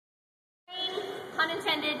pun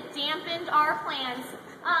intended, dampened our plans.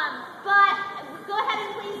 But go ahead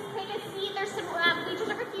and please take a seat. There's some bleachers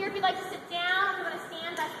over here. If you'd like to sit down, if you want to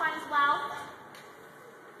stand, that's fine as well.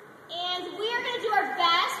 And we are going to do our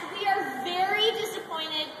best. We are very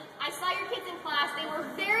disappointed. I saw your kids in class. They were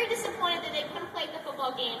very disappointed that they couldn't play the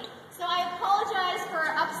football game. So I apologize for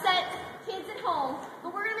upset kids at home,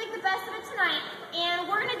 but we're going to make the best of it tonight, and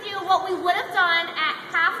we're going to do what we would have done at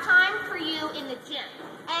halftime for you in the gym.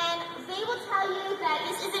 And they will tell you that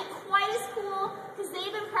this isn't quite as cool because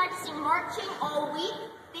they've been practicing marching all week.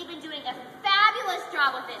 They've been doing a fabulous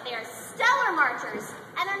job with it. They are stellar marchers,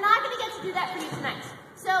 and they're not going to get to do that for you tonight.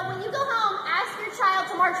 So when you go home, ask your child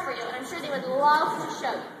to march for you, and I'm sure they would love to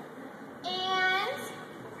show you. And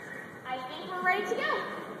I think we're ready to go.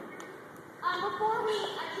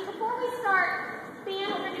 Before we start,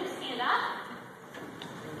 band, we're going to do stand up.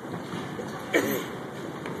 Band,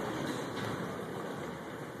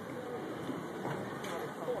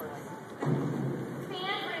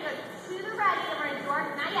 we're going to go to the ready, and we're going to do our,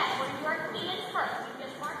 not yet, we're going to do our cadence first. We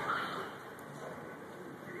just mark time.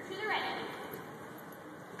 To the ready.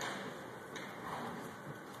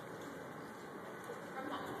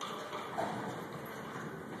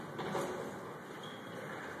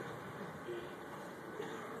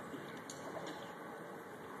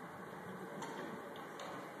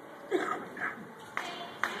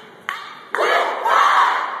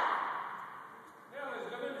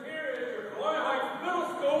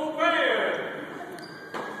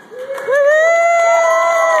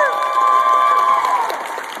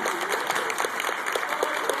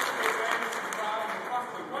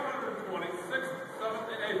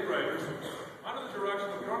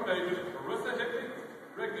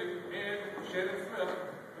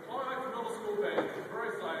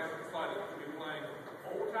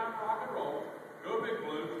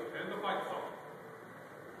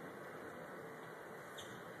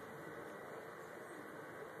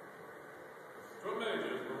 Drum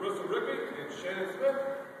majors, Marissa Rigby and Shannon Smith.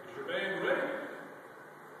 Is your band ready?